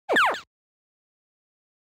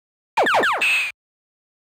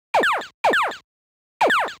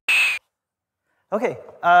Okay,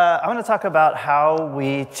 I'm going to talk about how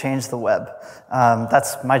we change the web.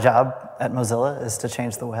 That's my job at Mozilla, is to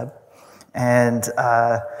change the web. And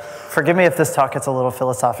forgive me if this talk gets a little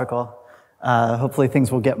philosophical. Hopefully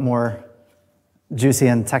things will get more juicy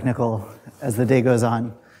and technical as the day goes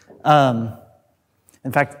on.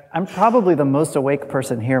 In fact, I'm probably the most awake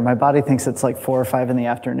person here. My body thinks it's like 4 or 5 in the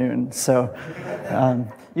afternoon. So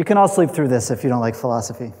you can all sleep through this if you don't like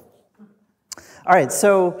philosophy. All right,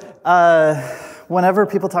 so whenever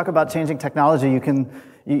people talk about changing technology,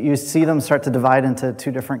 you see them start to divide into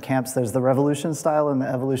 2 different camps. There's the revolution style and the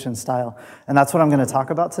evolution style. And that's what I'm going to talk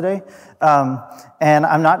about today. And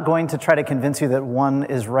I'm not going to try to convince you that one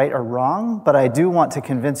is right or wrong, but I do want to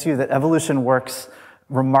convince you that evolution works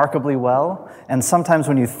remarkably well. And sometimes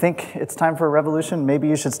when you think it's time for a revolution, maybe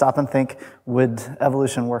you should stop and think, would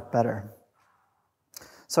evolution work better?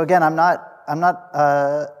 So again, I'm not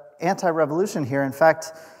anti-revolution here. In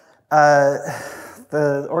fact,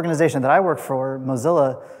 the organization that I work for,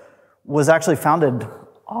 Mozilla, was actually founded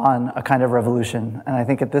on a kind of revolution. And I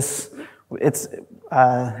think in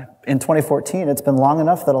 2014, it's been long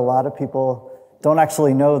enough that a lot of people don't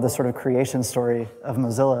actually know the sort of creation story of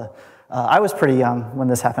Mozilla. I was pretty young when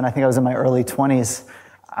this happened. I think I was in my early 20s.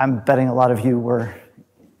 I'm betting a lot of you were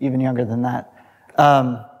even younger than that.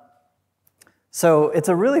 So it's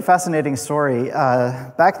a really fascinating story.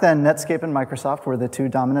 Back then, Netscape and Microsoft were the 2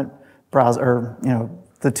 dominant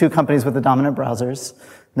the 2 companies with the dominant browsers.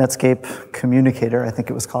 Netscape Communicator, I think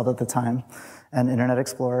it was called at the time, and Internet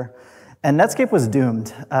Explorer. And Netscape was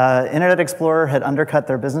doomed. Internet Explorer had undercut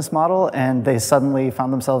their business model, and they suddenly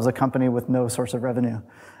found themselves a company with no source of revenue.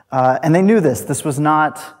 And they knew this. This was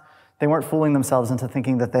not, they weren't fooling themselves into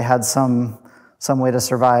thinking that they had some way to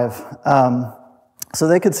survive. So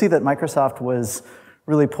they could see that Microsoft was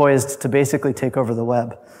really poised to basically take over the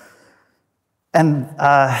web. And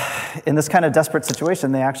in this kind of desperate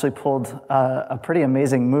situation, they actually pulled a pretty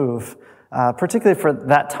amazing move, particularly for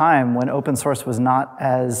that time when open source was not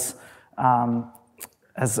as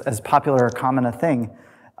popular or common a thing.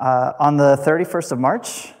 On the 31st of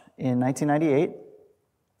March in 1998,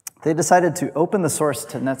 they decided to open the source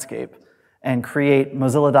to Netscape and create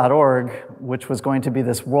Mozilla.org, which was going to be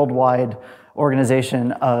this worldwide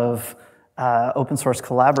organization of open source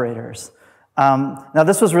collaborators. Now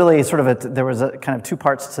this was really sort of there was a kind of 2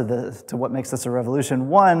 parts to what makes this a revolution.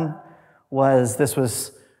 One was this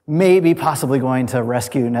was maybe possibly going to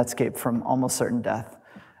rescue Netscape from almost certain death.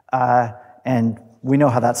 And we know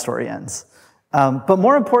how that story ends. But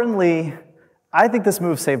more importantly, I think this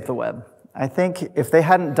move saved the web. I think if they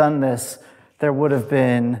hadn't done this, there would have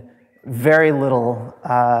been very little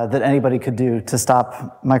that anybody could do to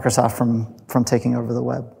stop Microsoft from taking over the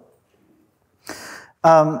web.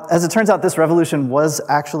 As it turns out, this revolution was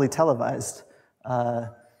actually televised.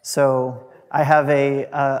 So I have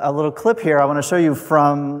a little clip here I want to show you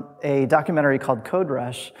from a documentary called Code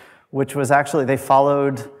Rush, which was actually, they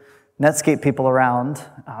followed Netscape people around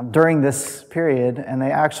during this period, and they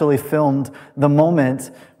actually filmed the moment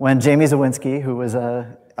when Jamie Zawinski, who was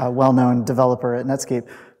a well-known developer at Netscape,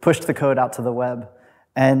 pushed the code out to the web.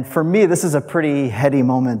 And for me, this is a pretty heady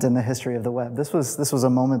moment in the history of the web. This was a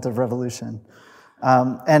moment of revolution.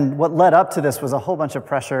 And what led up to this was a whole bunch of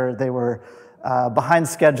pressure. They were behind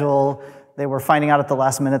schedule. They were finding out at the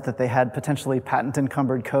last minute that they had potentially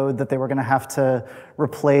patent-encumbered code that they were going to have to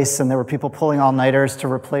replace, and there were people pulling all-nighters to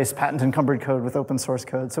replace patent-encumbered code with open source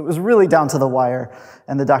code. So it was really down to the wire,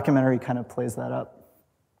 and the documentary kind of plays that up.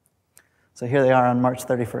 So here they are on March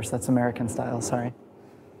 31st. That's American style, sorry.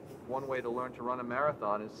 One way to learn to run a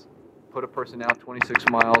marathon is put a person out 26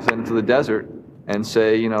 miles into the desert and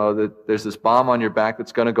say, you know, that there's this bomb on your back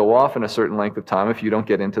that's going to go off in a certain length of time if you don't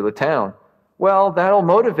get into the town. Well, that'll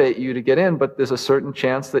motivate you to get in, but there's a certain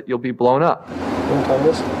chance that you'll be blown up. What time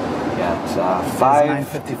is it? Yeah, it's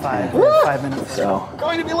 5:55. 5 minutes. So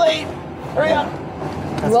going to be late. Hurry up.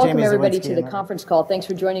 Welcome everybody to the conference call. Thanks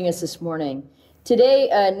for joining us this morning. Today,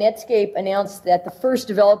 Netscape announced that the first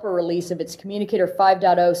developer release of its Communicator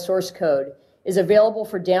 5.0 source code is available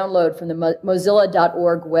for download from the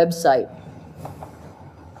Mozilla.org website.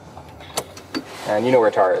 And you know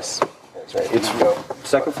where TAR is. That's right. It's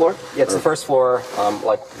second floor? Yeah, it's the first floor,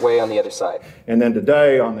 like way on the other side. And then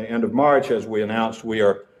today, on the end of March, as we announced, we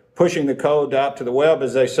are pushing the code out to the web,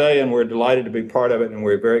 as they say, and we're delighted to be part of it, and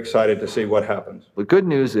we're very excited to see what happens. The good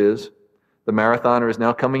news is the marathoner is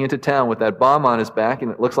now coming into town with that bomb on his back,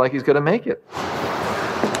 and it looks like he's going to make it.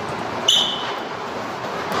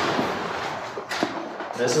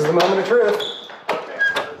 This is the moment of truth.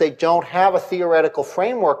 They don't have a theoretical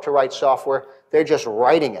framework to write software. They're just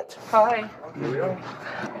writing it. Hi.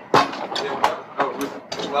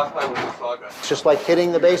 It's just like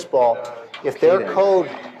hitting the baseball. If their code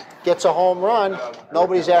gets a home run,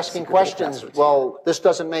 nobody's asking questions. Well, this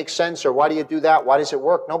doesn't make sense, or why do you do that? Why does it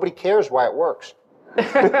work? Nobody cares why it works. You're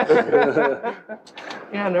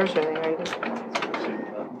not noticing anything,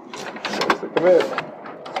 right?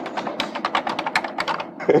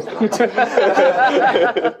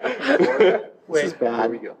 This is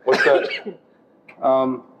bad. What's that?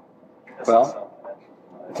 Well,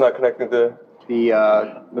 It's not connected to.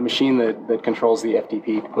 the machine that controls the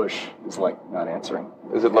FTP push is like not answering.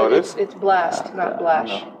 Is it loaded? It's blast, not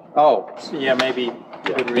blash. Oh, Yeah, maybe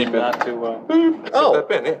good reason not to. Oh. That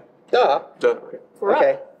bin, yeah. duh. Okay. We're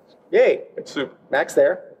Okay. up. Yay. It's super. Mac's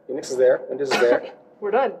there. Unix is there. Windows is there.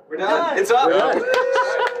 We're done. We're done. It's up. We're done.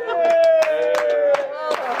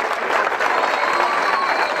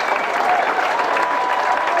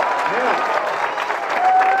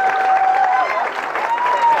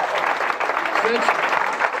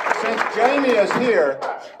 Since Jamie is here,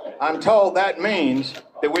 I'm told that means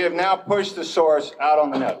that we have now pushed the source out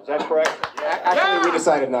on the net. Is that correct? Actually, we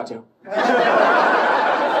decided not to.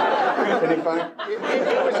 Any funny?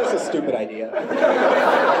 It was just a stupid idea.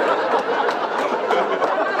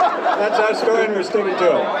 That's our story, and we're sticking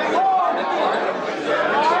to it.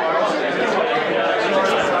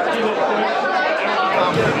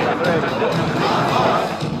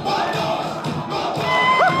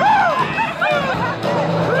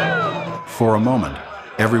 For a moment,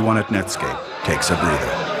 everyone at Netscape takes a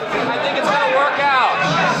breather. I think it's going to work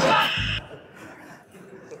out.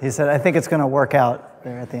 He said, I think it's going to work out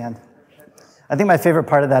there at the end. I think my favorite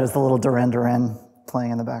part of that is the little Duran Duran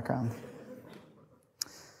playing in the background.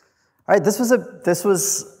 All right, this was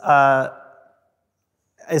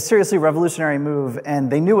a seriously revolutionary move, and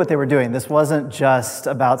they knew what they were doing. This wasn't just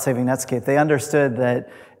about saving Netscape. They understood that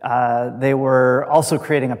they were also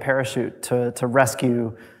creating a parachute to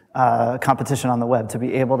rescue competition on the web, to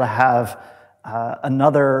be able to have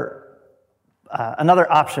another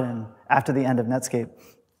option after the end of Netscape.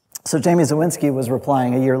 So Jamie Zawinski was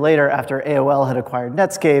replying a year later after AOL had acquired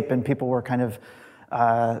Netscape, and people were kind of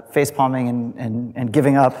face-palming and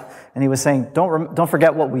giving up. And he was saying, don't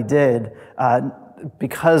forget what we did.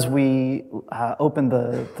 Because we opened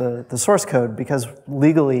the source code, because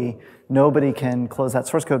legally nobody can close that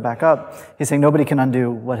source code back up, he's saying nobody can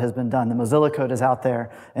undo what has been done. The Mozilla code is out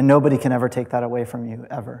there, and nobody can ever take that away from you,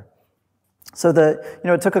 ever. So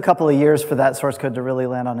it took a couple of years for that source code to really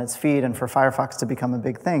land on its feet and for Firefox to become a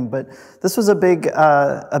big thing. But this was a big,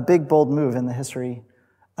 bold move in the history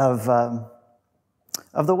of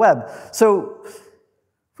the web. So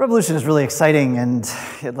revolution is really exciting, and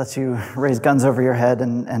it lets you raise guns over your head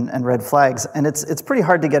and red flags. And it's pretty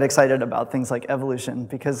hard to get excited about things like evolution,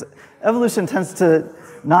 because evolution tends to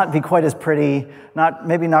not be quite as pretty,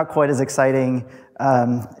 maybe not quite as exciting.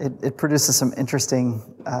 It produces some interesting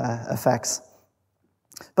effects.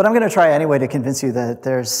 But I'm going to try anyway to convince you that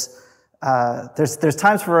there's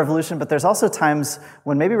times for revolution, but there's also times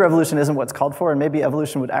when maybe revolution isn't what's called for, and maybe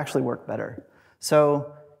evolution would actually work better.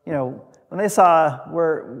 So, when they saw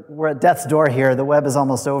we're at death's door here, the web is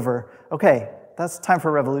almost over, okay, that's time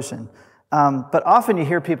for revolution. But often you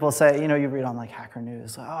hear people say, you read on like Hacker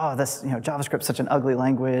News, oh, this, JavaScript's such an ugly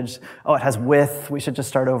language. Oh, it has width. We should just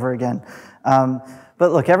start over again.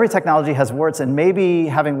 But look, every technology has warts, and maybe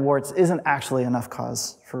having warts isn't actually enough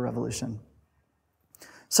cause for revolution.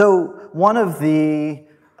 So one of the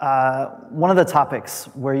topics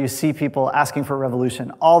where you see people asking for revolution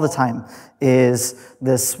all the time is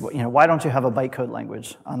this, why don't you have a bytecode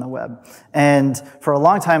language on the web? And for a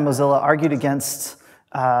long time, Mozilla argued against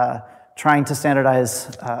trying to standardize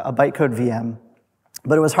a bytecode VM,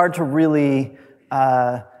 but it was hard to really,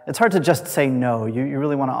 it's hard to just say no. You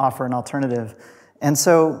really want to offer an alternative. And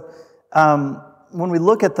so when we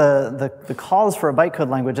look at the calls for a bytecode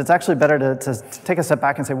language, it's actually better to take a step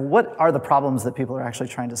back and say, well, what are the problems that people are actually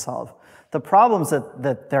trying to solve? The problems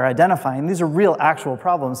that they're identifying, these are real, actual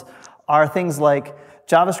problems, are things like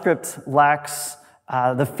JavaScript lacks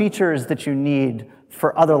the features that you need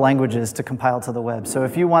for other languages to compile to the web. So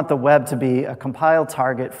if you want the web to be a compile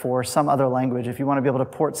target for some other language, if you want to be able to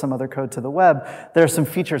port some other code to the web, there are some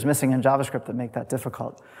features missing in JavaScript that make that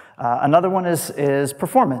difficult. Another one is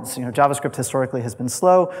performance. JavaScript historically has been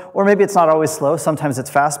slow, or maybe it's not always slow. Sometimes it's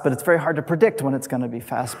fast, but it's very hard to predict when it's going to be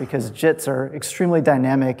fast because JITs are extremely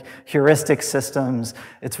dynamic, heuristic systems.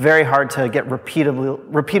 It's very hard to get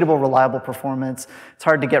repeatable, reliable performance. It's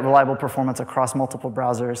hard to get reliable performance across multiple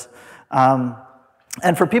browsers.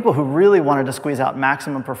 And for people who really wanted to squeeze out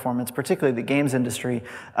maximum performance, particularly the games industry,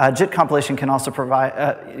 JIT compilation can also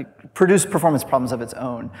produce performance problems of its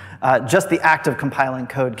own. Just the act of compiling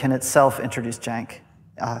code can itself introduce jank.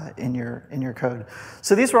 in your code.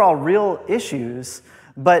 So these were all real issues,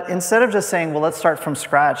 but instead of just saying, well, let's start from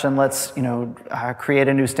scratch and let's create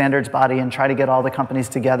a new standards body and try to get all the companies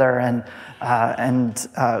together and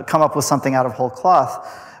come up with something out of whole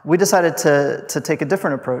cloth, we decided to take a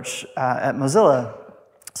different approach at Mozilla.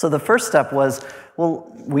 So the first step was,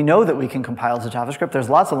 well, we know that we can compile to JavaScript. There's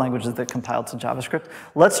lots of languages that compile to JavaScript.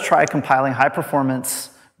 Let's try compiling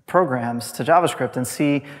high-performance programs to JavaScript and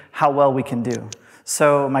see how well we can do.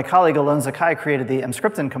 So my colleague Alon Zakai created the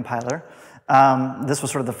Emscripten compiler. This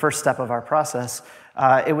was sort of the first step of our process.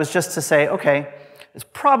 It was just to say, okay, it's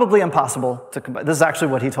probably impossible to compile. This is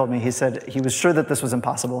actually what he told me. He said he was sure that this was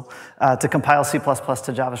impossible to compile C++ to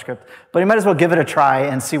JavaScript, but he might as well give it a try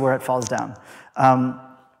and see where it falls down.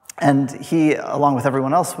 And he, along with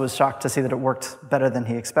everyone else, was shocked to see that it worked better than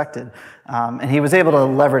he expected. And he was able to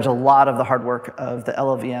leverage a lot of the hard work of the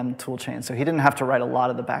LLVM toolchain, so he didn't have to write a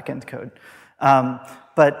lot of the backend code.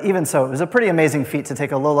 But even so, it was a pretty amazing feat to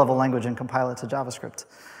take a low-level language and compile it to JavaScript.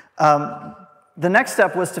 The next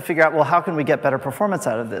step was to figure out, well, how can we get better performance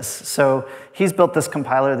out of this? So he's built this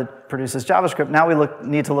compiler that produces JavaScript. Now we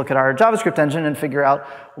need to look at our JavaScript engine and figure out,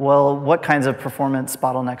 well, what kinds of performance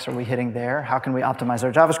bottlenecks are we hitting there? How can we optimize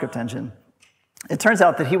our JavaScript engine? It turns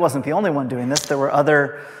out that he wasn't the only one doing this. There were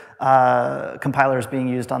other compilers being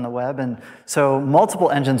used on the web. And so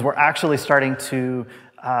multiple engines were actually starting to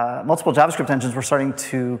multiple JavaScript engines were starting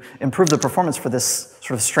to improve the performance for this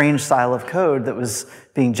sort of strange style of code that was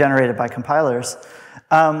being generated by compilers.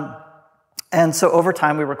 And so over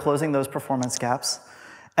time, we were closing those performance gaps.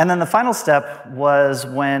 And then the final step was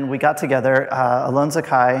when we got together, Alon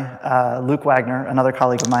Zakai, Luke Wagner, another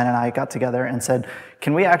colleague of mine, and I got together and said,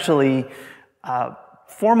 can we actually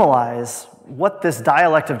formalize what this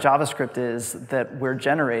dialect of JavaScript is that we're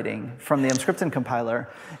generating from the Emscripten compiler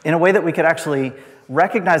in a way that we could actually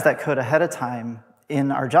recognize that code ahead of time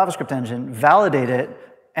in our JavaScript engine, validate it,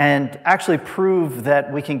 and actually prove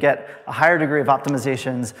that we can get a higher degree of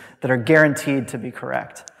optimizations that are guaranteed to be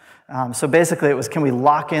correct. So basically it was, can we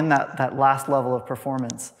lock in that last level of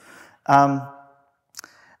performance? And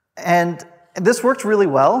this worked really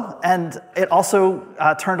well, and it also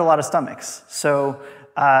turned a lot of stomachs. So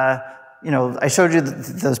I showed you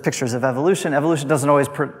those pictures of evolution. Evolution doesn't always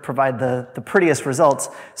provide the prettiest results.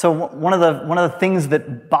 So one of the things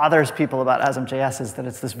that bothers people about ASM.js is that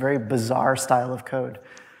it's this very bizarre style of code.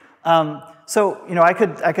 So I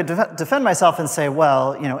could defend myself and say,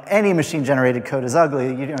 well, any machine-generated code is ugly.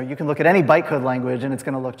 You can look at any bytecode language and it's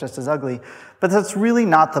going to look just as ugly. But that's really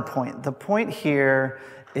not the point. The point here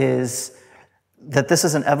is that this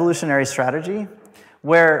is an evolutionary strategy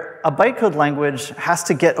where a bytecode language has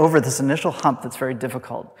to get over this initial hump that's very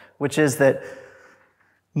difficult, which is that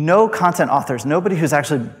no content authors, nobody who's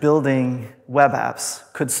actually building web apps,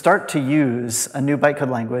 could start to use a new bytecode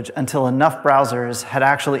language until enough browsers had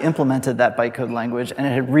actually implemented that bytecode language and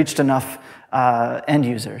it had reached enough end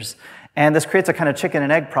users. And this creates a kind of chicken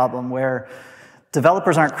and egg problem where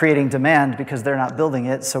developers aren't creating demand because they're not building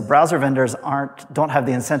it, so browser vendors don't have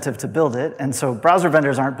the incentive to build it, and so browser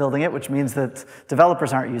vendors aren't building it, which means that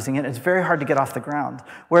developers aren't using it. It's very hard to get off the ground.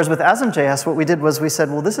 Whereas with ASM.js, what we did was we said,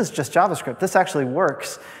 well, this is just JavaScript. This actually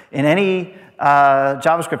works in any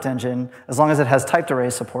JavaScript engine as long as it has typed array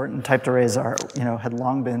support, and typed arrays had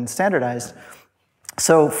long been standardized.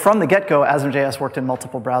 So from the get-go, ASM.js worked in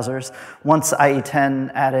multiple browsers. Once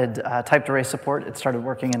IE10 added typed array support, it started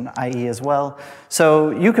working in IE as well. So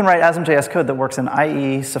you can write ASM.js code that works in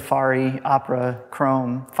IE, Safari, Opera,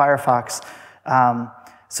 Chrome, Firefox.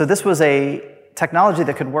 So this was a technology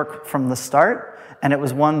that could work from the start, and it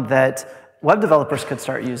was one that web developers could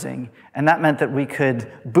start using. And that meant that we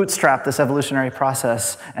could bootstrap this evolutionary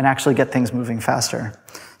process and actually get things moving faster.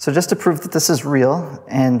 So just to prove that this is real,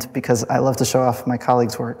 and because I love to show off my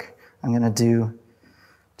colleagues' work, I'm going to do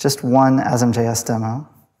just one ASM.js demo.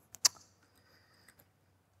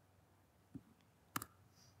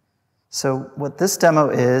 So what this demo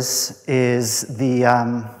is the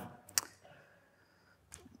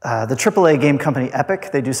AAA game company Epic.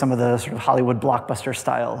 They do some of the sort of Hollywood blockbuster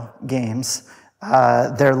style games.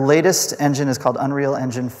 Their latest engine is called Unreal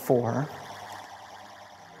Engine 4.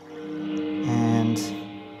 And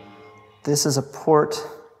this is a port.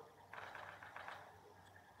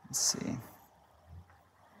 Let's see.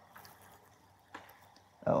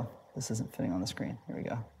 Oh, this isn't fitting on the screen. Here we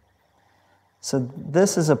go. So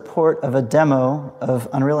this is a port of a demo of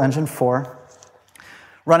Unreal Engine 4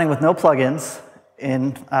 running with no plugins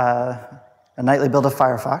in a nightly build of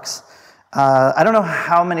Firefox. I don't know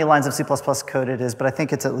how many lines of C++ code it is, but I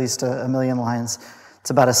think it's at least a million lines.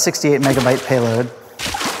 It's about a 68 megabyte payload.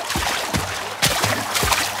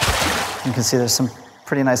 You can see there's some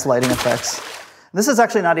pretty nice lighting effects. This is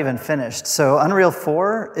actually not even finished. So Unreal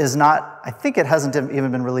 4 is not, I think it hasn't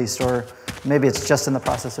even been released, or maybe it's just in the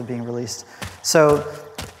process of being released. So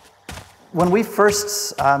when we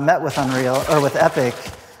first met with Unreal, or with Epic,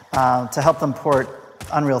 to help them port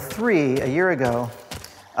Unreal 3 a year ago,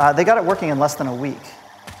 they got it working in less than a week.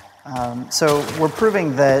 So we're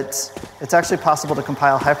proving that it's actually possible to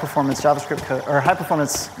compile high-performance JavaScript code, or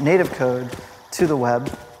high-performance native code to the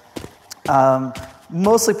web,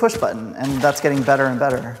 mostly push button, and that's getting better and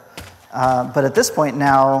better. But at this point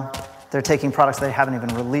now, they're taking products they haven't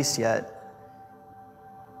even released yet.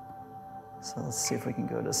 So let's see if we can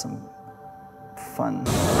go to some fun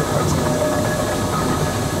parts.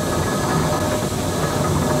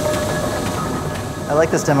 I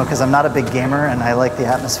like this demo because I'm not a big gamer, and I like the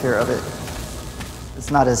atmosphere of it.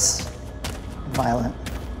 It's not as violent.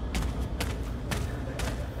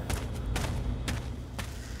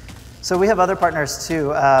 So we have other partners too.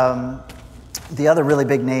 The other really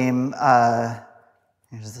big name,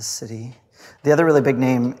 here's the city. The other really big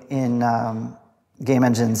name in game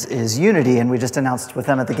engines is Unity, and we just announced with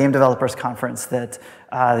them at the Game Developers Conference that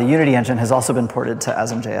the Unity engine has also been ported to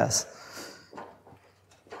ASM.js.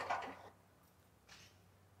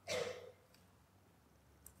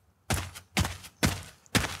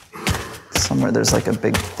 Somewhere there's like a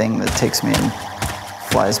big thing that takes me and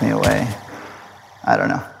flies me away. I don't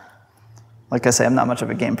know. Like I say, I'm not much of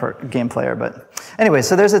a game player, but anyway,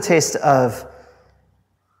 so there's a taste of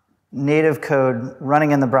native code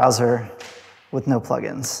running in the browser with no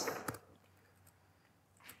plugins.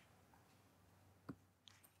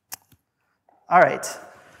 All right,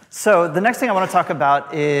 so the next thing I want to talk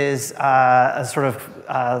about is a sort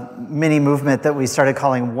of mini movement that we started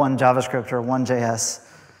calling One JavaScript or One JS.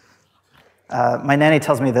 My nanny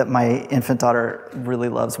tells me that my infant daughter really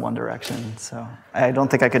loves One Direction, so I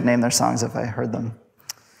don't think I could name their songs if I heard them.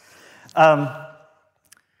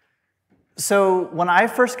 So when I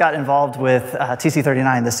first got involved with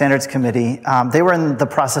TC39, the standards committee, they were in the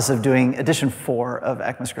process of doing edition 4 of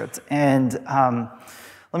ECMAScript. And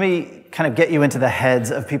let me kind of get you into the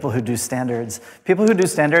heads of people who do standards. People who do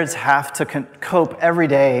standards have to cope every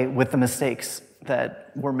day with the mistakes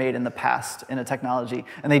that were made in the past in a technology,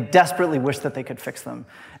 and they desperately wish that they could fix them.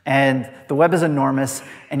 And the web is enormous,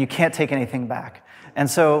 and you can't take anything back. And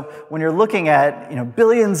so when you're looking at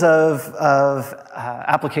billions of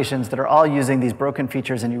applications that are all using these broken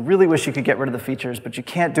features, and you really wish you could get rid of the features, but you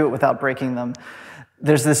can't do it without breaking them,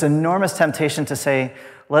 there's this enormous temptation to say,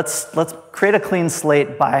 let's create a clean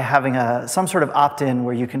slate by having some sort of opt-in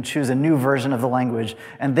where you can choose a new version of the language,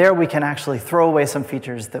 and there we can actually throw away some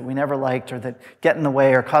features that we never liked or that get in the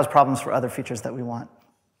way or cause problems for other features that we want.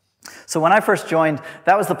 So when I first joined,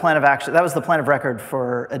 that was the plan of action. That was the plan of record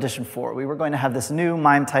for edition 4. We were going to have this new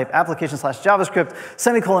MIME type application/JavaScript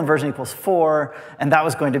semicolon version equals 4, and that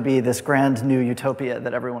was going to be this grand new utopia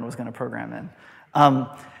that everyone was going to program in.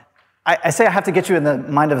 I say I have to get you in the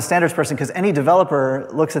mind of a standards person because any developer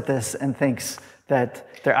looks at this and thinks that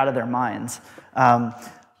they're out of their minds.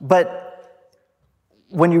 But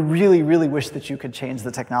when you really, really wish that you could change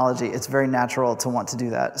the technology, it's very natural to want to do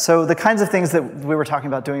that. So the kinds of things that we were talking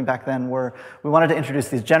about doing back then were, we wanted to introduce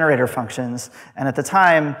these generator functions, and at the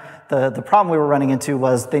time, the problem we were running into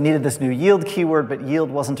was they needed this new yield keyword, but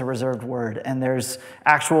yield wasn't a reserved word, and there's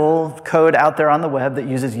actual code out there on the web that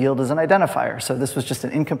uses yield as an identifier, so this was just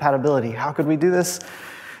an incompatibility. How could we do this?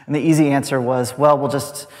 And the easy answer was, well, we'll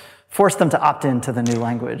just force them to opt in to the new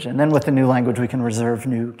language, and then with the new language, we can reserve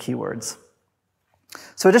new keywords.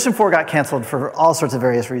 So edition 4 got canceled for all sorts of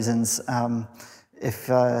various reasons. If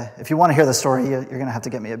you want to hear the story, you're going to have to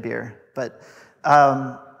get me a beer. But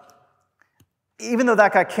even though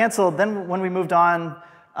that got canceled, then when we moved on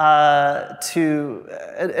to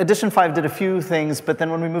edition 5 did a few things, but then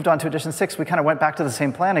when we moved on to edition 6, we kind of went back to the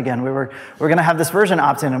same plan again. We were going to have this version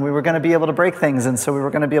opt-in, and we were going to be able to break things, and so we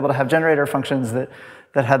were going to be able to have generator functions that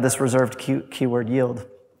had this reserved keyword yield.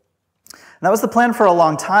 And that was the plan for a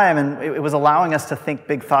long time, and it was allowing us to think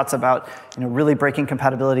big thoughts about really breaking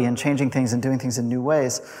compatibility and changing things and doing things in new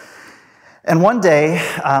ways. And one day,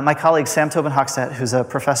 my colleague Sam Tobin-Hochstedt, who's a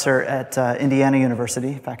professor at Indiana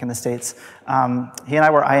University back in the States, he and I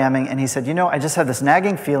were IMing, and he said, I just have this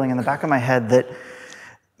nagging feeling in the back of my head that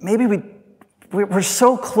maybe we're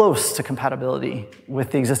so close to compatibility with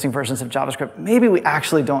the existing versions of JavaScript, maybe we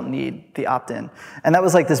actually don't need the opt-in. And that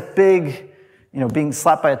was like this big, being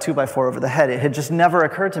slapped by a 2x4 over the head. It had just never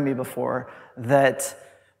occurred to me before that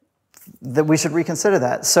we should reconsider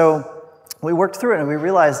that. So we worked through it and we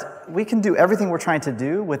realized we can do everything we're trying to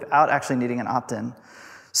do without actually needing an opt-in.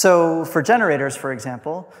 So for generators, for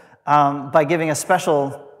example, by giving a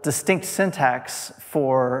special distinct syntax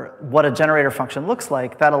for what a generator function looks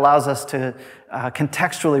like that allows us to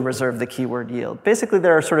contextually reserve the keyword yield. Basically,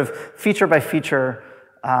 there are sort of feature by feature,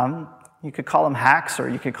 you could call them hacks or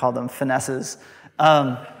you could call them finesses.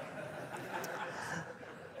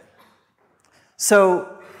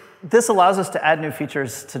 So this allows us to add new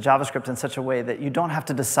features to JavaScript in such a way that you don't have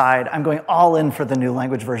to decide, I'm going all in for the new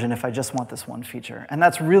language version if I just want this one feature. And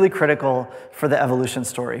that's really critical for the evolution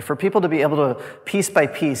story. For people to be able to, piece by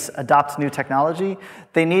piece, adopt new technology,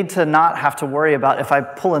 they need to not have to worry about, if I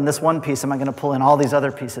pull in this one piece, am I going to pull in all these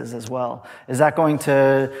other pieces as well? Is that going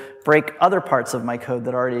to break other parts of my code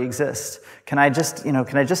that already exist? Can I just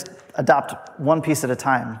adopt one piece at a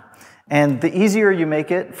time? And the easier you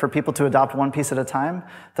make it for people to adopt one piece at a time,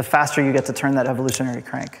 the faster you get to turn that evolutionary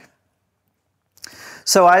crank.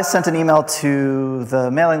 So I sent an email to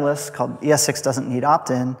the mailing list called ES6 doesn't need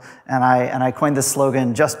opt-in, and I coined this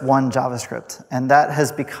slogan, just one JavaScript. And that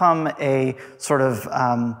has become a sort of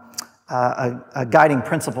a guiding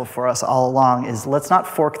principle for us all along is let's not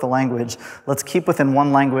fork the language. Let's keep within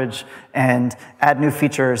one language and add new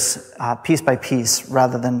features piece by piece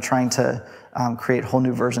rather than trying to create whole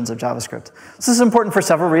new versions of JavaScript. This is important for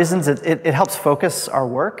several reasons. It helps focus our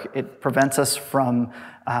work. It prevents us from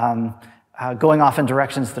going off in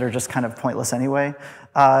directions that are just kind of pointless anyway.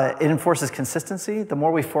 It enforces consistency. The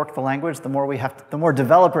more we fork the language, the more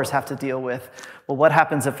developers have to deal with, well, what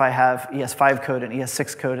happens if I have ES5 code and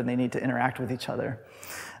ES6 code and they need to interact with each other?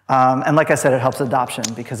 And like I said, it helps adoption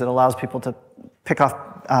because it allows people to pick off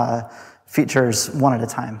features one at a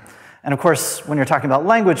time. And of course, when you're talking about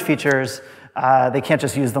language features, they can't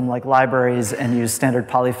just use them like libraries and use standard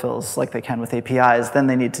polyfills like they can with APIs. Then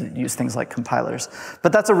they need to use things like compilers.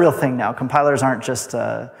 But that's a real thing now. Compilers aren't just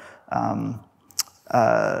a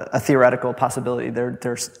theoretical possibility.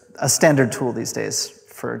 They're a standard tool these days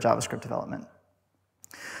for JavaScript development.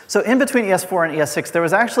 So in between ES4 and ES6, there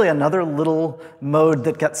was actually another little mode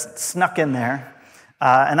that gets snuck in there,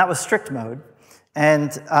 and that was strict mode.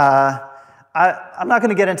 And I'm not going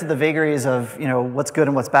to get into the vagaries of what's good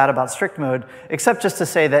and what's bad about strict mode, except just to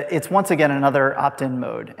say that it's once again another opt-in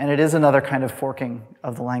mode, and it is another kind of forking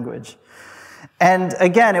of the language. And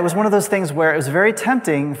again, it was one of those things where it was very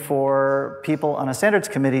tempting for people on a standards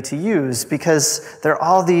committee to use because there are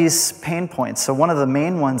all these pain points. So one of the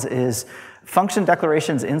main ones is function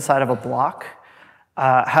declarations inside of a block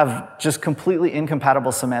have just completely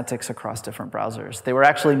incompatible semantics across different browsers. They were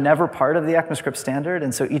actually never part of the ECMAScript standard,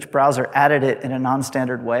 and so each browser added it in a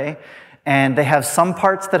non-standard way. And they have some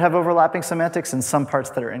parts that have overlapping semantics and some parts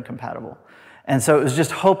that are incompatible. And so it was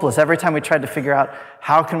just hopeless. Every time we tried to figure out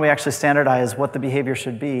how can we actually standardize what the behavior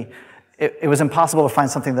should be, it was impossible to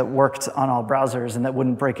find something that worked on all browsers and that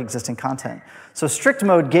wouldn't break existing content. So strict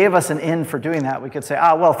mode gave us an in for doing that. We could say,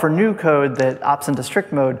 well, for new code that opts into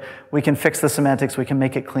strict mode, we can fix the semantics, we can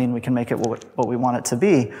make it clean, we can make it what we want it to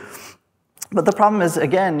be. But the problem is,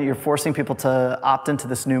 again, you're forcing people to opt into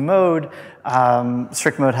this new mode.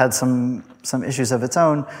 Strict mode had some issues of its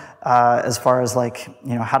own as far as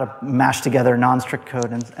how to mash together non-strict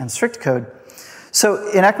code and strict code. So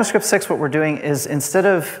in ECMAScript 6, what we're doing is instead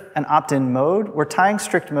of an opt-in mode, we're tying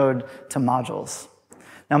strict mode to modules.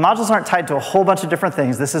 Now, modules aren't tied to a whole bunch of different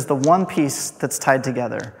things. This is the one piece that's tied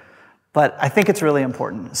together. But I think it's really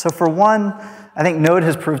important. So for one, I think Node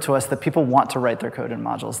has proved to us that people want to write their code in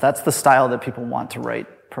modules. That's the style that people want to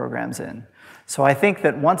write programs in. So I think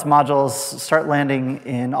that once modules start landing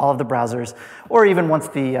in all of the browsers, or even once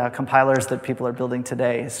the compilers that people are building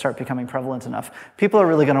today start becoming prevalent enough, people are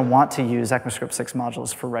really going to want to use ECMAScript 6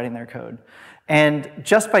 modules for writing their code. And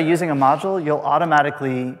just by using a module, you'll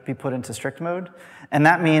automatically be put into strict mode. And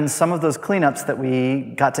that means some of those cleanups that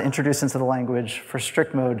we got to introduce into the language for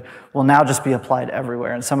strict mode will now just be applied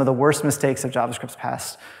everywhere. And some of the worst mistakes of JavaScript's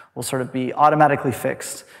past will sort of be automatically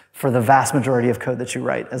fixed for the vast majority of code that you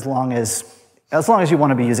write, as long as you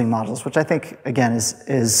want to be using modules, which I think, again,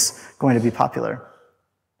 is going to be popular.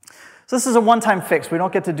 So this is a one-time fix. We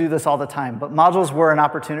don't get to do this all the time, but modules were an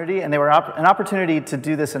opportunity, and they were an opportunity to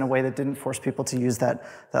do this in a way that didn't force people to use that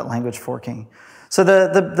language forking. So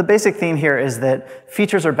the basic theme here is that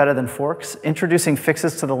features are better than forks. Introducing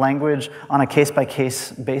fixes to the language on a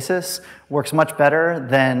case-by-case basis works much better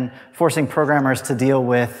than forcing programmers to deal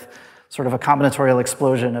with sort of a combinatorial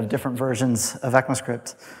explosion of different versions of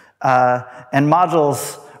ECMAScript. And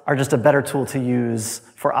modules are just a better tool to use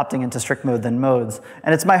for opting into strict mode than modes.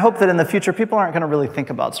 And it's my hope that in the future, people aren't going to really think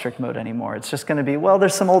about strict mode anymore. It's just going to be, well,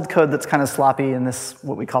 there's some old code that's kind of sloppy in this,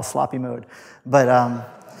 what we call sloppy mode.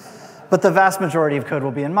 But the vast majority of code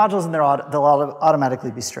will be in modules, and they'll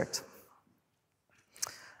automatically be strict.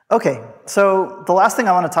 Okay, so the last thing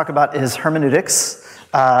I want to talk about is hermeneutics.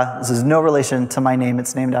 This is no relation to my name.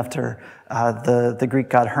 It's named after the Greek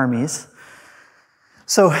god Hermes.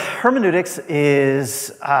 So hermeneutics is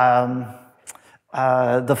the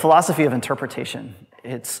philosophy of interpretation.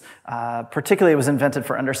 It's particularly, it was invented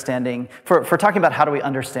for understanding, for talking about how do we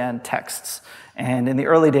understand texts. And in the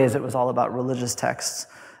early days, it was all about religious texts.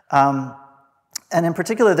 And in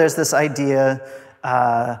particular, there's this idea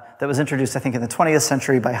that was introduced, I think, in the 20th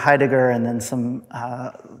century by Heidegger, and then some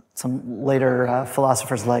later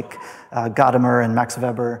philosophers like Gadamer and Max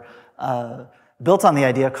Weber built on the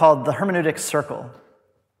idea called the hermeneutic circle.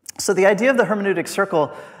 So the idea of the hermeneutic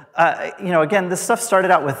circle, again, this stuff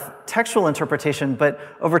started out with textual interpretation, but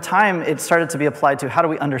over time it started to be applied to how do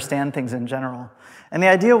we understand things in general. And the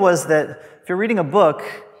idea was that if you're reading a book,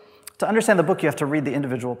 to understand the book you have to read the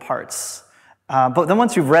individual parts. But then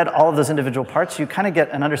once you've read all of those individual parts, you kind of get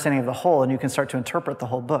an understanding of the whole and you can start to interpret the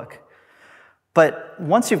whole book. But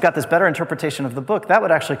once you've got this better interpretation of the book, that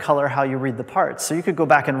would actually color how you read the parts. So you could go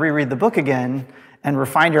back and reread the book again and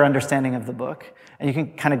refine your understanding of the book. And you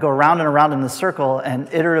can kind of go around and around in the circle and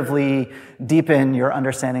iteratively deepen your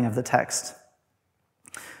understanding of the text.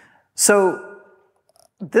 So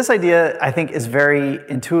this idea, I think, is very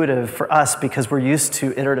intuitive for us because we're used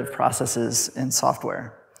to iterative processes in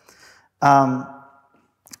software.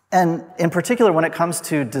 And in particular, when it comes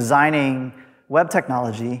to designing web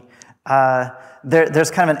technology,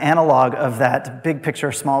 there's kind of an analog of that big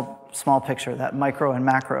picture, small picture, that micro and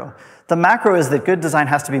macro. The macro is that good design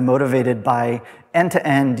has to be motivated by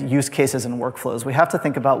end-to-end use cases and workflows. We have to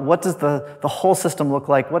think about what does the whole system look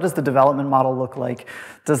like? What does the development model look like?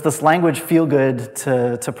 Does this language feel good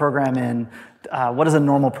to program in? What does a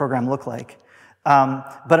normal program look like?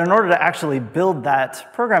 But in order to actually build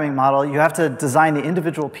that programming model, you have to design the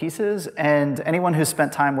individual pieces, and anyone who's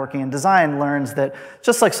spent time working in design learns that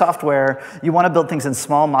just like software, you want to build things in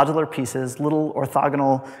small modular pieces, little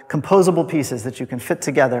orthogonal composable pieces that you can fit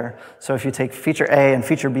together. So if you take feature A and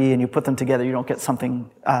feature B and you put them together, you don't get something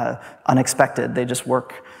unexpected. They just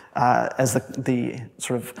work as the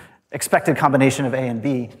sort of expected combination of A and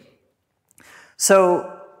B.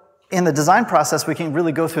 So in the design process, we can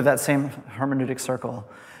really go through that same hermeneutic circle.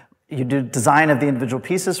 You do design of the individual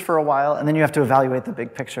pieces for a while, and then you have to evaluate the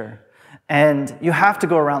big picture. And you have to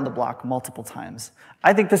go around the block multiple times.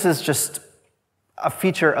 I think this is just a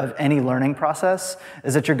feature of any learning process,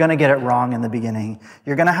 is that you're going to get it wrong in the beginning.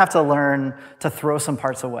 You're going to have to learn to throw some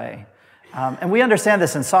parts away. And we understand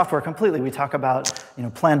this in software completely. We talk about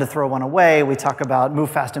plan to throw one away. We talk about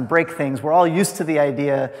move fast and break things. We're all used to the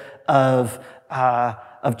idea of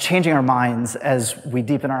changing our minds as we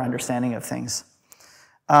deepen our understanding of things.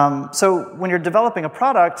 So when you're developing a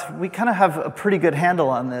product, we kind of have a pretty good handle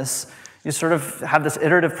on this. You sort of have this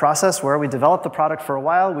iterative process where we develop the product for a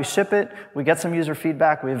while, we ship it, we get some user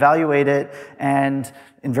feedback, we evaluate it, and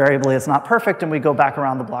invariably it's not perfect, and we go back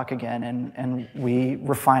around the block again and we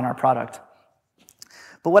refine our product.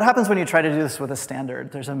 But what happens when you try to do this with a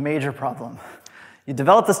standard? There's a major problem. You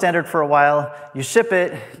develop the standard for a while, you ship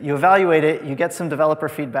it, you evaluate it, you get some developer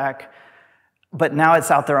feedback, but now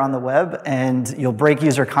it's out there on the web, and you'll break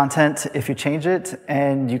user content if you change it,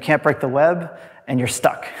 and you can't break the web, and you're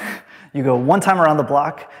stuck. You go one time around the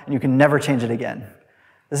block, and you can never change it again.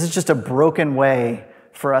 This is just a broken way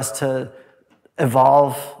for us to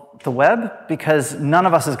evolve the web, because none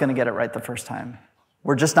of us is going to get it right the first time.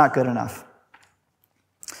 We're just not good enough.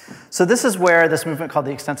 So this is where this movement called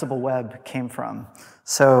the Extensible Web came from.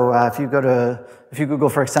 So if you Google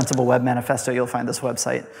for Extensible Web Manifesto, you'll find this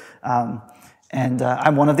website.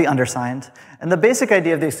 I'm one of the undersigned. And the basic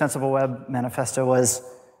idea of the Extensible Web Manifesto was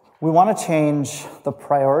we want to change the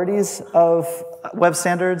priorities of web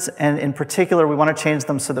standards, and in particular, we want to change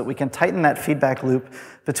them so that we can tighten that feedback loop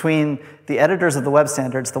between the editors of the web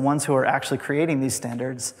standards, the ones who are actually creating these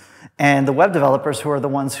standards, and the web developers who are the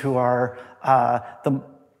ones who are the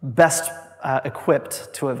best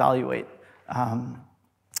equipped to evaluate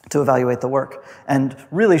the work, and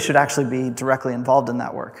really should actually be directly involved in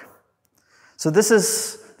that work. So this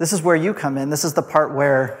is where you come in. This is the part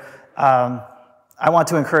where I want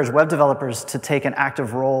to encourage web developers to take an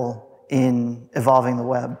active role in evolving the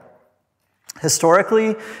web.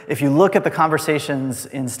 Historically, if you look at the conversations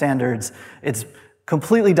in standards, it's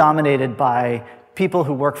completely dominated by people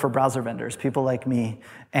who work for browser vendors, people like me.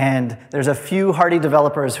 And there's a few hardy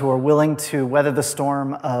developers who are willing to weather the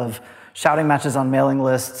storm of shouting matches on mailing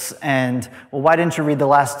lists and, well, why didn't you read the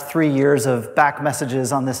last 3 years of back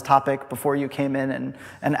messages on this topic before you came in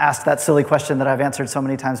and asked that silly question that I've answered so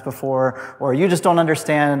many times before, or you just don't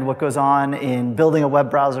understand what goes on in building a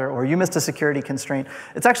web browser, or you missed a security constraint.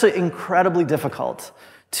 It's actually incredibly difficult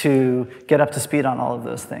to get up to speed on all of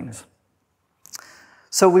those things.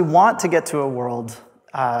 So we want to get to a world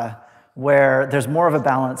where there's more of a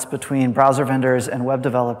balance between browser vendors and web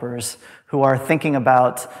developers who are thinking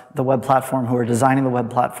about the web platform, who are designing the web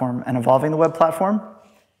platform and evolving the web platform.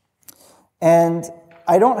 And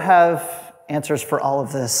I don't have answers for all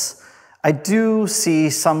of this. I do see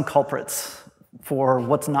some culprits for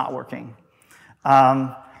what's not working.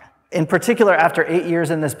 In particular, after 8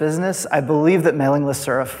 years in this business, I believe that mailing lists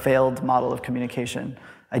are a failed model of communication.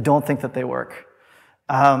 I don't think that they work.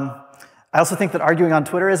 I also think that arguing on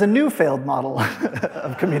Twitter is a new failed model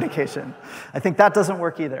of communication. I think that doesn't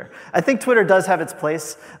work either. I think Twitter does have its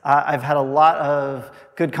place. I've had a lot of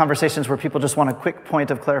good conversations where people just want a quick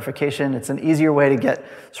point of clarification. It's an easier way to get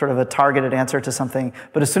sort of a targeted answer to something.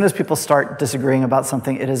 But as soon as people start disagreeing about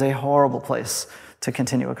something, it is a horrible place to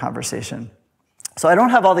continue a conversation. So I don't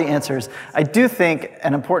have all the answers. I do think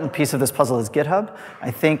an important piece of this puzzle is GitHub.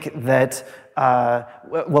 I think that,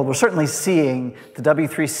 well, we're certainly seeing the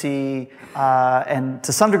W3C and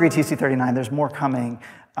to some degree TC39, there's more coming,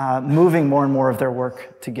 moving more and more of their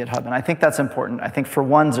work to GitHub. And I think that's important. I think for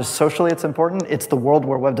one, just socially it's important. It's the world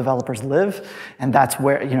where web developers live, and that's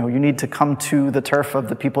where you need to come to the turf of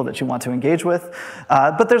the people that you want to engage with.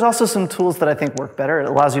 But there's also some tools that I think work better. It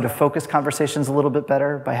allows you to focus conversations a little bit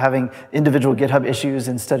better by having individual GitHub issues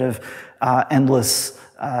instead of endless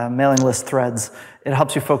mailing list threads. It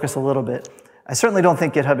helps you focus a little bit. I certainly don't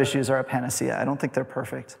think GitHub issues are a panacea. I don't think they're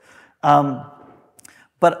perfect.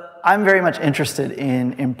 But I'm very much interested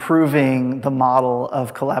in improving the model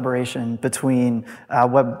of collaboration between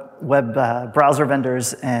web browser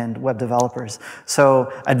vendors and web developers.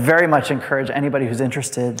 So I'd very much encourage anybody who's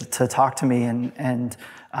interested to talk to me and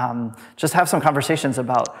just have some conversations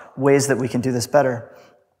about ways that we can do this better.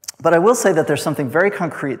 But I will say that there's something very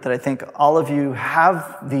concrete that I think all of you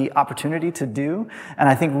have the opportunity to do, and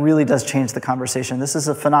I think really does change the conversation. This is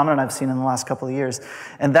a phenomenon I've seen in the last couple of years,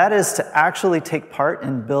 and that is to actually take part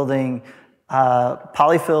in building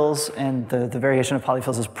polyfills, and the variation of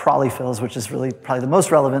polyfills is polyfills, which is really probably the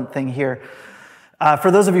most relevant thing here.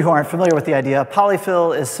 For those of you who aren't familiar with the idea,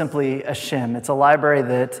 polyfill is simply a shim. It's a library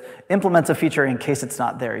that implements a feature in case it's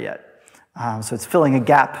not there yet. So it's filling a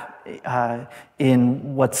gap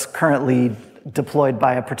in what's currently deployed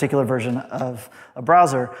by a particular version of a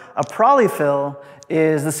browser. A polyfill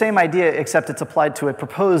is the same idea, except it's applied to a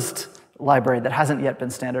proposed library that hasn't yet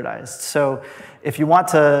been standardized. So if you want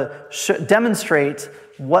to demonstrate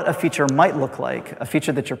what a feature might look like, a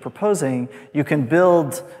feature that you're proposing, you can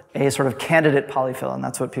build a sort of candidate polyfill, and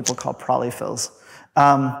that's what people call polyfills.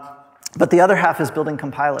 But the other half is building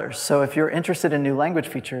compilers. So if you're interested in new language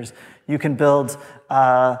features, you can build,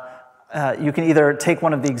 you can either take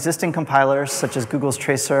one of the existing compilers, such as Google's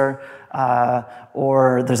Tracer,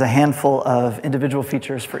 or there's a handful of individual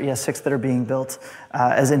features for ES6 that are being built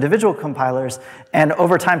as individual compilers. And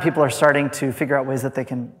over time, people are starting to figure out ways that they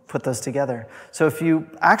can put those together. So if you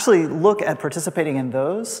actually look at participating in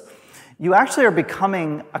those, you actually are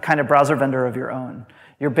becoming a kind of browser vendor of your own.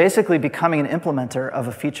 You're basically becoming an implementer of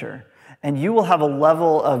a feature. And you will have a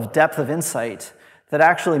level of depth of insight that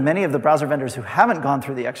actually many of the browser vendors who haven't gone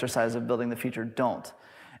through the exercise of building the feature don't.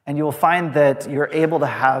 And you will find that you're able to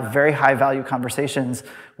have very high value conversations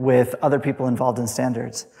with other people involved in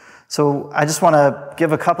standards. So I just want to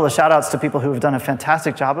give a couple of shout outs to people who have done a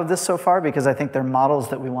fantastic job of this so far, because I think they're models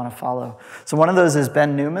that we want to follow. So one of those is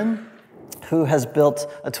Ben Newman, who has built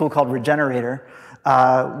a tool called Regenerator,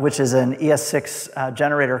 which is an ES6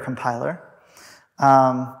 generator compiler.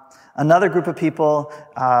 Another group of people,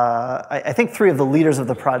 I think 3 of the leaders of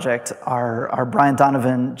the project are Brian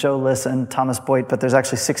Donovan, Joe Liss, and Thomas Boyd, but there's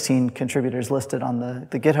actually 16 contributors listed on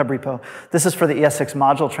the GitHub repo. This is for the ES6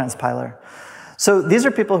 module transpiler. So these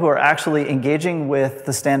are people who are actually engaging with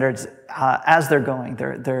the standards as they're going.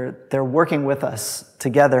 They're working with us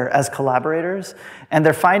together as collaborators, and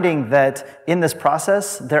they're finding that in this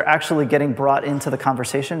process, they're actually getting brought into the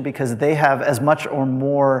conversation because they have as much or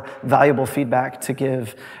more valuable feedback to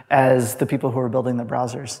give as the people who are building the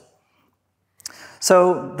browsers.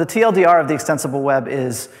 So the TLDR of the extensible web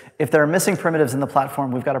is, if there are missing primitives in the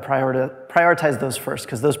platform, we've got to prioritize those first,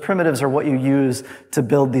 because those primitives are what you use to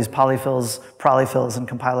build these polyfills, and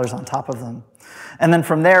compilers on top of them. And then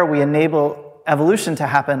from there, we enable evolution to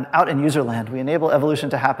happen out in user land. We enable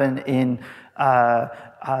evolution to happen in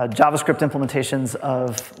JavaScript implementations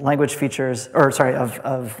of language features, or sorry,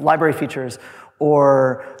 of library features,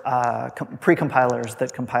 or pre-compilers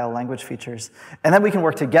that compile language features. And then we can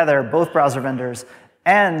work together, both browser vendors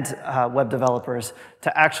and web developers,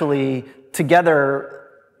 to actually together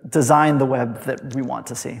design the web that we want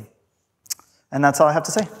to see. And that's all I have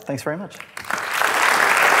to say. Thanks very much.